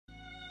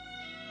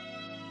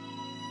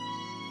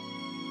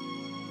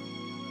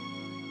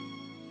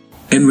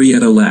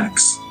Henrietta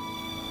Lacks.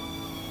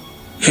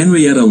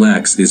 Henrietta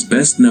Lacks is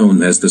best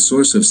known as the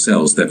source of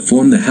cells that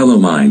form the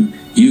HeLa line,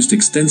 used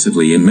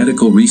extensively in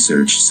medical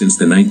research since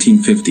the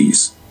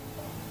 1950s.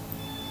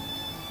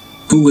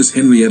 Who was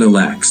Henrietta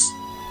Lacks?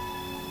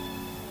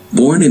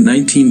 Born in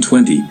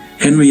 1920,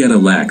 Henrietta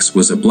Lacks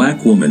was a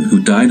black woman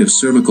who died of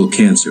cervical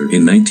cancer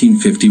in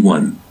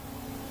 1951.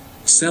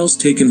 Cells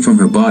taken from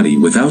her body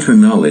without her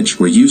knowledge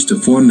were used to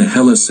form the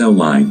HeLa cell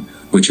line,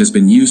 which has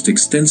been used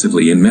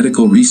extensively in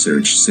medical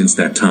research since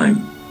that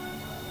time.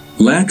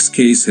 Lacks'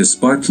 case has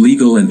sparked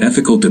legal and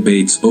ethical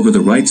debates over the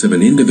rights of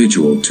an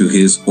individual to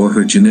his or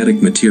her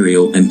genetic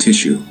material and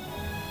tissue.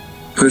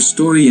 Her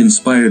story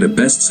inspired a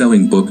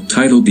best-selling book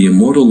titled The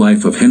Immortal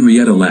Life of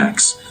Henrietta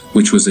Lacks,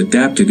 which was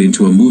adapted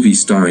into a movie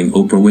starring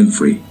Oprah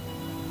Winfrey.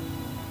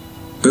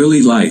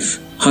 Early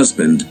life,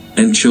 husband,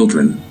 and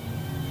children.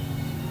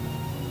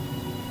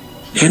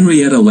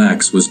 Henrietta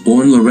Lacks was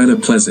born Loretta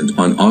Pleasant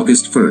on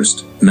August 1,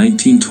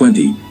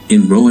 1920,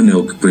 in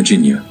Roanoke,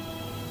 Virginia.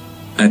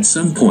 At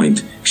some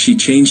point, she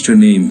changed her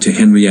name to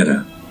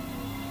Henrietta.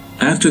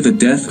 After the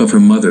death of her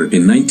mother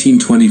in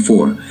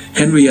 1924,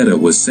 Henrietta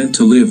was sent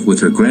to live with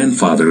her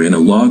grandfather in a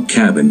log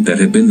cabin that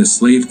had been the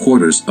slave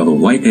quarters of a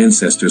white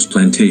ancestor's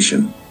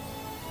plantation.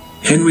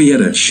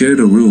 Henrietta shared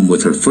a room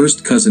with her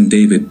first cousin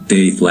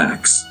Dave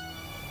Lacks.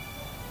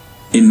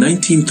 In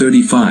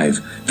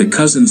 1935, the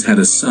cousins had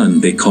a son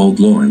they called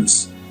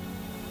Lawrence.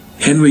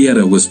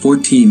 Henrietta was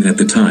 14 at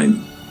the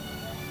time.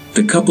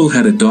 The couple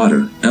had a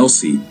daughter,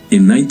 Elsie,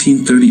 in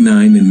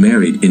 1939 and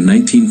married in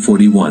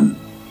 1941.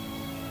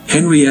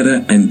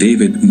 Henrietta and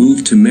David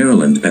moved to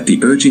Maryland at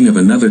the urging of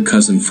another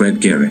cousin,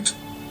 Fred Garrett.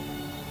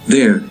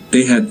 There,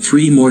 they had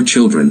 3 more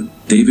children,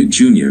 David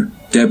Jr.,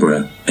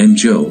 Deborah, and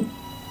Joe.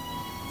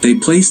 They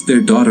placed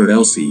their daughter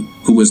Elsie,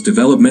 who was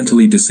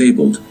developmentally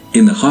disabled,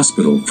 in the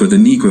hospital for the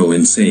Negro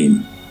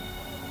insane.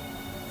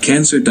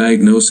 Cancer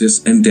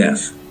diagnosis and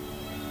death.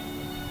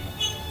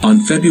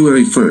 On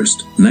February 1,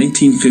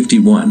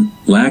 1951,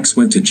 Lacks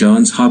went to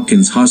Johns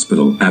Hopkins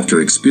Hospital after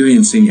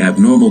experiencing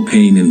abnormal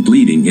pain and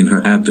bleeding in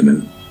her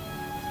abdomen.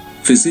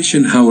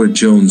 Physician Howard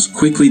Jones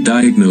quickly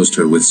diagnosed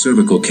her with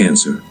cervical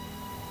cancer.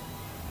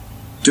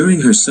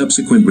 During her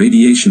subsequent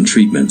radiation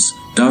treatments,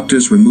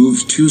 doctors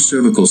removed 2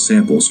 cervical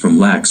samples from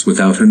Lacks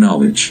without her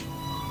knowledge.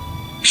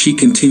 She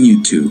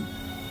continued to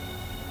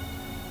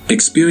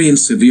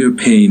experience severe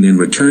pain and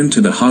returned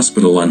to the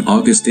hospital on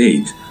August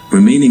 8,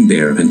 remaining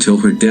there until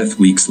her death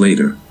weeks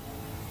later.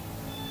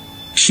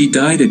 She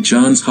died at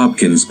Johns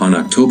Hopkins on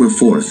October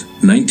 4,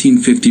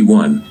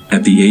 1951,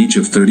 at the age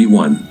of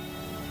 31.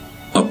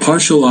 A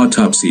partial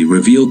autopsy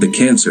revealed the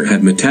cancer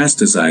had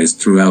metastasized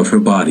throughout her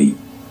body.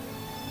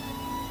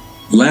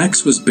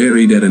 Lacks was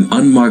buried at an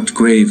unmarked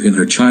grave in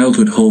her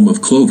childhood home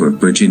of Clover,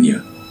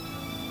 Virginia.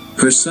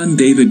 Her son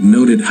David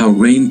noted how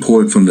rain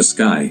poured from the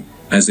sky,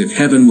 as if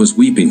heaven was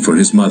weeping for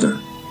his mother.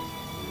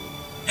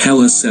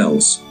 HeLa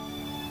cells.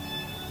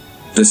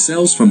 The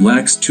cells from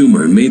Lacks'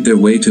 tumor made their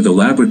way to the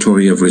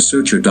laboratory of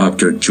researcher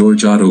Dr.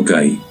 George Otto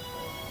Guy.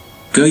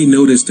 Guy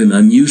noticed an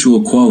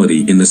unusual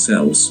quality in the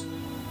cells.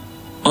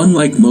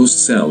 Unlike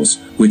most cells,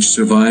 which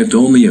survived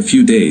only a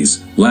few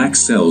days,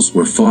 Lacks' cells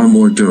were far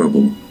more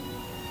durable.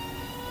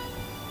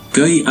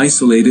 Guy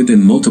isolated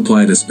and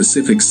multiplied a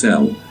specific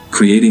cell,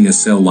 creating a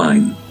cell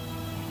line.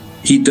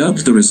 He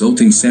dubbed the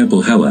resulting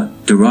sample HeLa,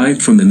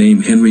 derived from the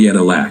name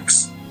Henrietta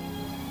Lacks.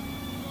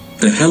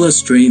 The HeLa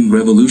strain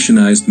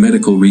revolutionized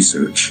medical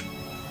research.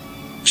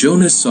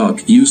 Jonas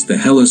Salk used the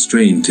HeLa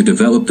strain to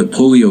develop the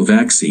polio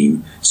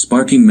vaccine,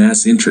 sparking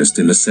mass interest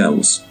in the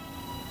cells.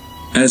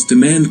 As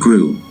demand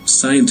grew,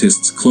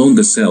 scientists cloned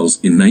the cells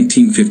in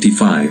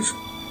 1955.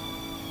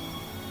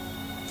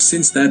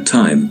 Since that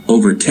time,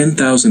 over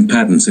 10,000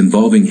 patents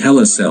involving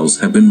HeLa cells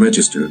have been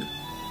registered.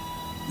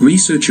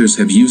 Researchers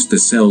have used the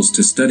cells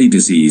to study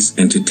disease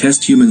and to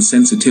test human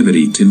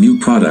sensitivity to new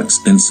products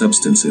and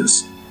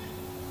substances.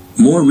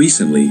 More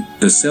recently,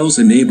 the cells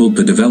enabled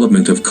the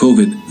development of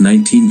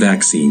COVID-19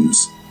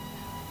 vaccines.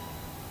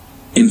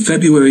 In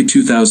February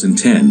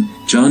 2010,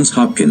 Johns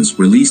Hopkins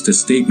released a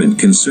statement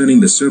concerning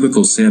the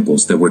cervical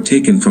samples that were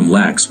taken from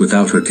Lacks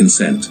without her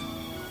consent.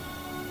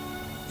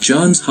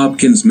 Johns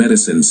Hopkins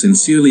Medicine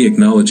sincerely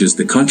acknowledges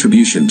the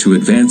contribution to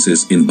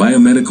advances in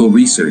biomedical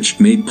research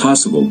made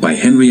possible by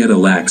Henrietta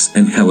Lacks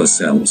and HeLa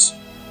cells.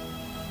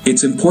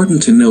 It's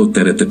important to note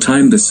that at the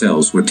time the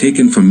cells were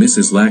taken from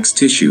Mrs. Lacks'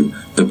 tissue,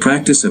 the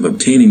practice of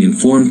obtaining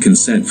informed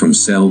consent from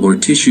cell or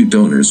tissue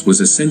donors was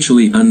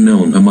essentially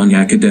unknown among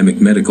academic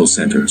medical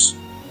centers.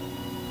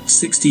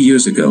 60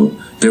 years ago,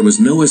 there was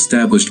no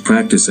established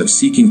practice of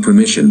seeking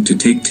permission to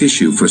take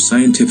tissue for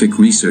scientific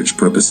research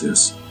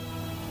purposes.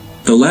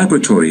 The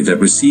laboratory that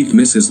received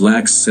Mrs.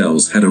 Lacks'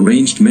 cells had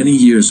arranged many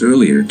years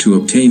earlier to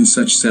obtain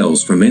such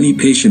cells from any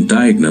patient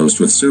diagnosed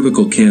with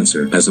cervical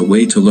cancer as a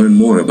way to learn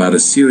more about a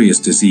serious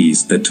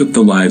disease that took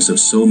the lives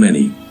of so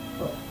many.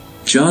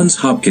 Johns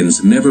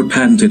Hopkins never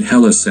patented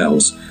HeLa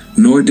cells,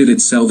 nor did it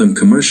sell them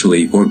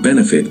commercially or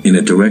benefit in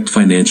a direct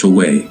financial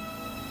way.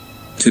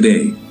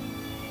 Today,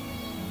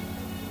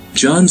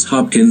 Johns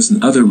Hopkins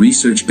and other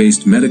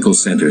research-based medical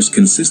centers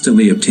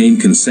consistently obtain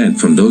consent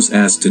from those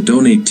asked to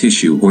donate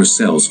tissue or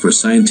cells for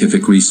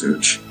scientific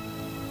research.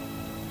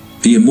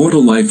 The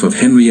immortal life of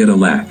Henrietta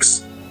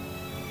Lacks.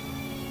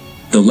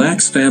 The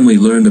Lacks family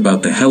learned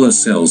about the HeLa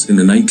cells in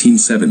the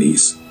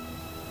 1970s.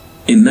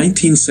 In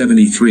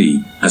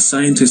 1973, a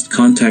scientist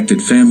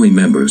contacted family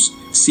members,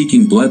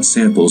 seeking blood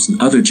samples and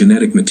other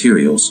genetic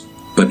materials,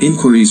 but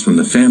inquiries from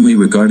the family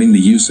regarding the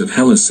use of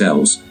HeLa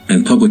cells,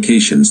 and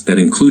publications that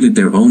included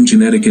their own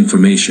genetic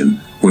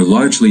information, were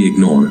largely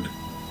ignored.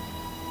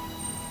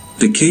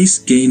 The case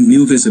gained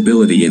new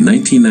visibility in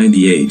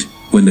 1998,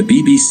 when the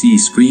BBC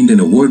screened an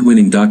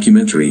award-winning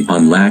documentary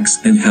on Lacks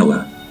and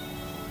HeLa.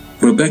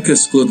 Rebecca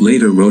Skloot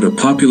later wrote a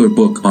popular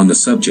book on the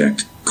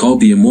subject, called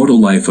The Immortal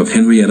Life of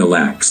Henrietta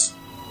Lacks.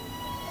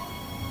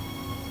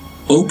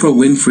 Oprah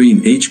Winfrey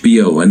and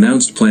HBO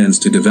announced plans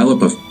to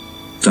develop a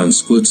on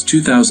Skloot's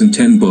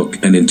 2010 book,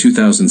 and in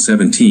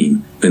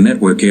 2017, the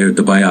network aired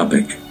the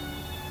biopic.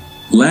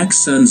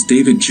 Lacks' sons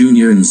David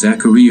Jr. and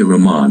Zachariah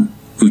Rahman,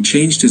 who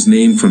changed his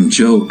name from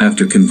Joe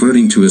after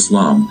converting to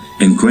Islam,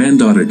 and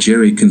granddaughter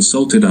Jerry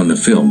consulted on the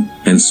film,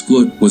 and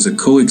Skloot was a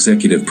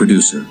co-executive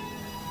producer.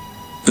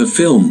 The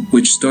film,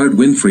 which starred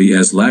Winfrey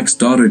as Lacks'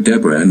 daughter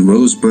Deborah and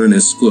Rose Byrne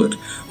as Skloot,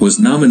 was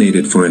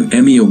nominated for an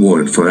Emmy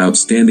Award for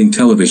Outstanding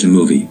Television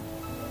Movie.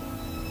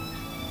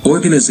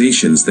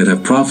 Organizations that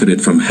have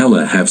profited from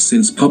HeLa have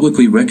since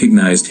publicly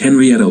recognized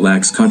Henrietta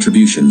Lacks'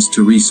 contributions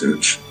to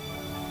research.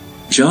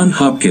 Johns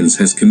Hopkins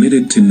has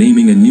committed to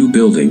naming a new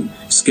building,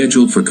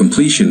 scheduled for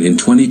completion in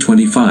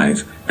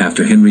 2025,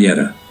 after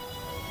Henrietta.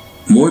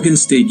 Morgan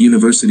State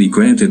University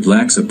granted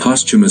Lacks a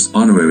posthumous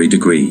honorary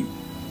degree.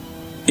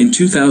 In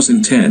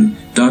 2010,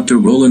 Dr.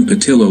 Roland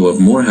Patillo of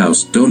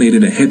Morehouse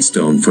donated a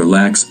headstone for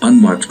Lacks'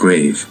 unmarked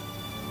grave.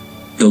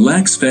 The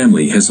Lacks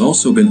family has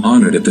also been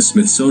honored at the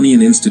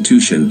Smithsonian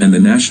Institution and the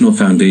National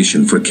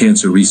Foundation for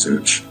Cancer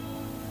Research.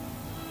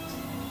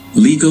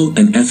 Legal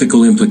and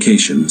ethical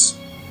implications.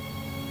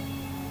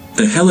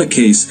 The HeLa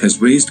case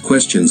has raised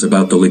questions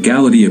about the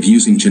legality of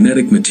using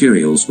genetic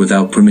materials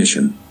without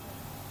permission.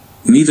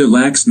 Neither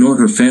Lacks nor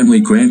her family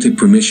granted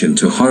permission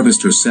to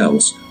harvest her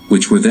cells,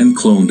 which were then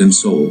cloned and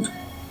sold.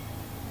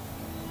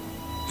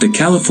 The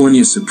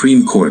California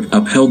Supreme Court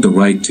upheld the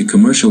right to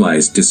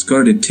commercialize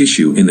discarded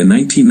tissue in the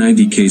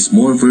 1990 case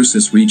Moore v.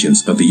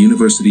 Regents of the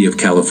University of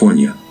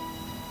California.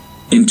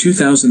 In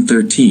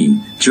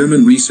 2013,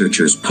 German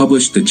researchers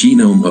published the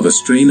genome of a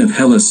strain of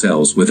HeLa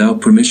cells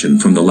without permission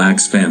from the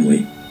Lacks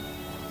family.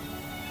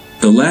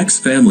 The Lacks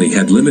family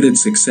had limited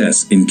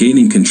success in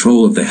gaining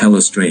control of the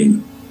HeLa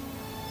strain.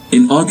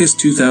 In August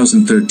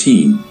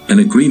 2013, an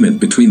agreement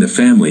between the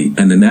family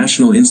and the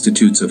National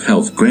Institutes of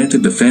Health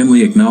granted the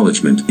family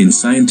acknowledgement in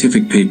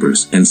scientific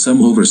papers and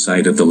some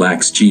oversight of the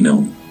Lacks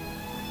genome.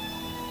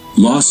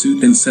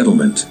 Lawsuit and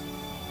settlement.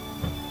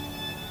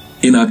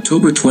 In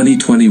October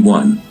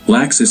 2021,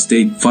 Lacks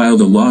estate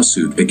filed a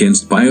lawsuit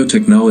against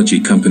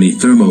biotechnology company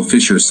Thermo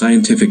Fisher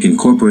Scientific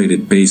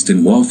Incorporated based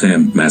in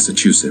Waltham,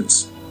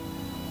 Massachusetts.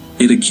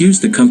 It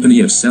accused the company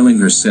of selling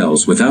her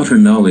cells without her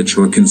knowledge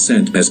or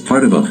consent as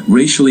part of a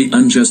racially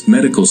unjust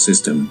medical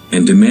system,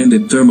 and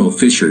demanded Thermo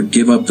Fisher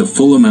give up the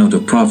full amount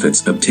of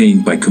profits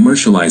obtained by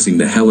commercializing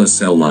the HeLa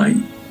cell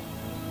line.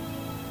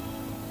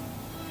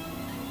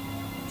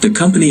 The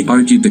company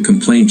argued the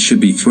complaint should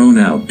be thrown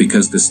out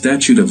because the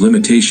statute of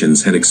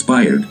limitations had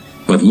expired,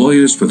 but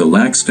lawyers for the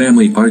Lacks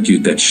family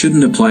argued that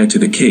shouldn't apply to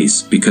the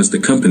case because the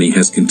company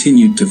has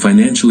continued to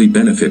financially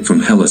benefit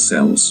from HeLa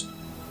cells.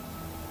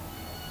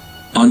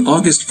 On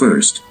August 1,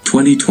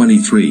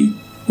 2023,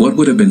 what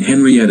would have been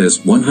Henrietta's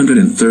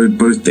 103rd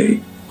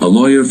birthday, a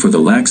lawyer for the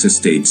Lacks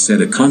estate said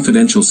a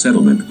confidential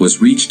settlement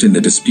was reached in the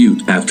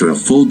dispute after a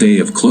full day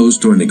of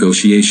closed-door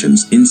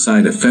negotiations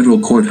inside a federal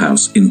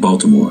courthouse in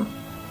Baltimore.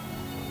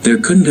 There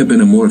couldn't have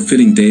been a more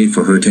fitting day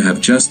for her to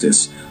have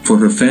justice, for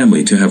her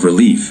family to have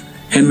relief,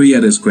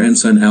 Henrietta's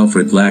grandson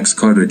Alfred Lacks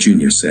Carter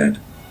Jr. said.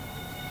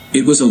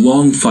 It was a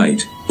long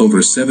fight,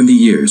 over 70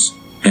 years,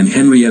 and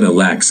Henrietta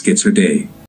Lacks gets her day.